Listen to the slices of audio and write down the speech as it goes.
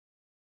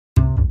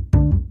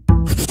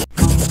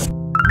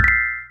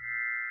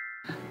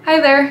Hi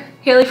there,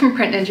 Hailie from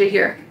PrintNinja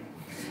here.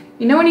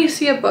 You know when you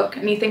see a book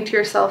and you think to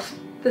yourself,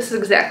 this is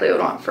exactly what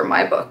I want for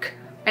my book.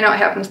 I know it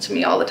happens to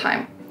me all the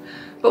time.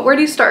 But where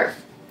do you start?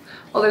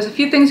 Well, there's a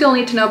few things you'll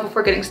need to know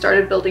before getting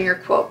started building your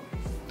quote.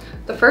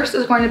 The first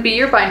is going to be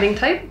your binding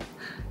type.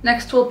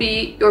 Next will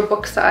be your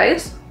book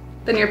size,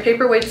 then your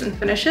paper weights and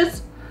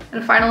finishes,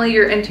 and finally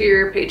your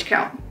interior page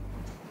count.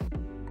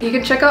 You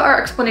can check out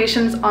our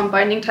explanations on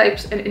binding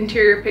types and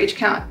interior page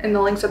count in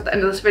the links at the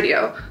end of this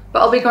video, but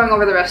I'll be going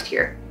over the rest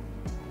here.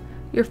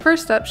 Your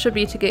first step should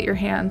be to get your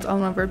hands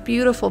on one of our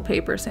beautiful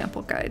paper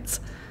sample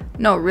guides.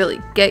 No, really,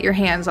 get your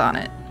hands on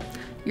it.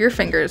 Your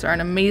fingers are an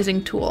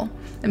amazing tool,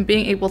 and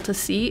being able to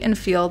see and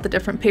feel the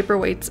different paper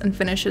weights and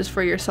finishes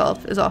for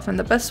yourself is often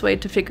the best way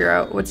to figure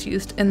out what's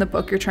used in the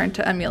book you're trying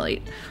to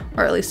emulate,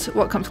 or at least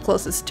what comes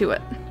closest to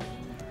it.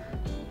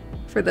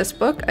 For this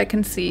book, I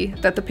can see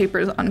that the paper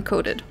is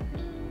uncoated.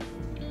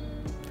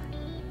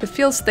 It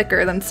feels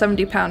thicker than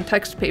 70-pound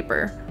text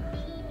paper,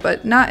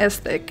 but not as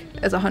thick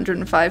as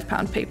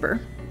 105-pound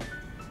paper.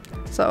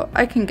 So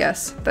I can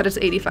guess that it's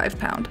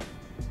 85-pound.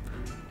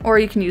 Or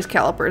you can use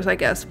calipers, I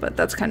guess, but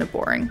that's kind of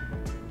boring.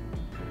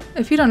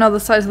 If you don't know the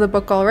size of the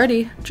book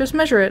already, just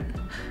measure it.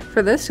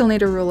 For this, you'll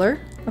need a ruler,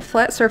 a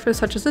flat surface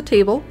such as a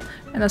table,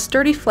 and a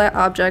sturdy flat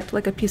object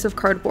like a piece of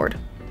cardboard.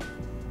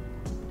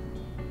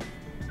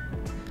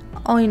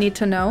 All you need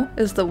to know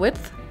is the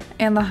width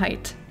and the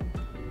height.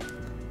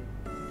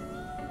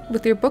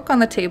 With your book on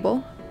the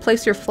table,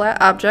 place your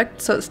flat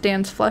object so it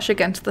stands flush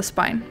against the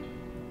spine.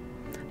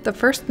 The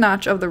first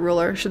notch of the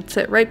ruler should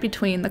sit right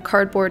between the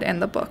cardboard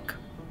and the book.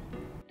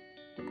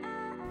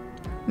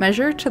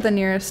 Measure to the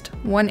nearest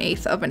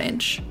 1/8 of an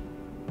inch.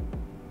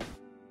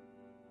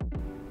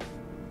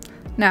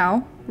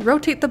 Now,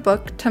 rotate the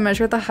book to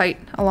measure the height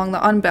along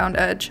the unbound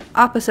edge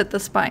opposite the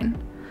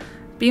spine.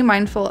 Be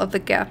mindful of the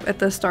gap at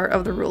the start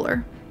of the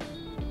ruler.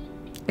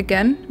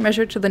 Again,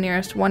 measure to the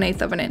nearest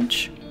 1/8 of an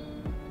inch.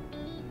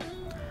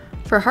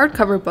 For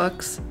hardcover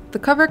books, the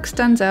cover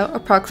extends out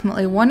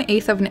approximately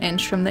 1/8 of an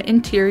inch from the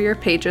interior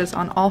pages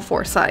on all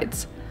four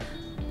sides.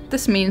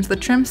 This means the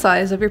trim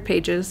size of your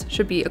pages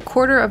should be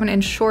 1/4 of an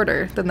inch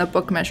shorter than the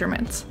book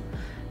measurements.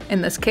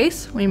 In this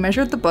case, we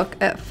measured the book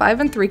at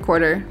 5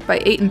 3/4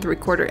 by 8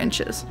 3/4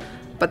 inches,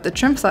 but the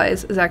trim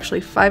size is actually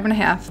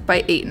 5.5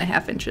 by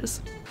 8.5 inches.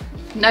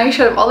 Now you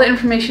should have all the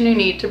information you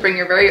need to bring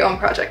your very own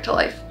project to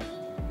life.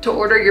 To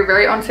order your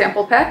very own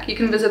sample pack, you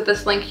can visit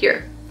this link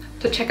here.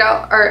 To check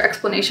out our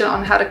explanation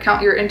on how to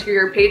count your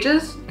interior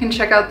pages, you can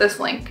check out this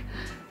link.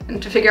 And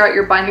to figure out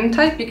your binding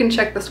type, you can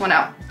check this one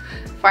out.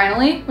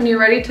 Finally, when you're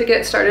ready to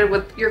get started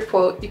with your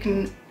quote, you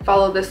can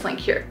follow this link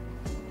here.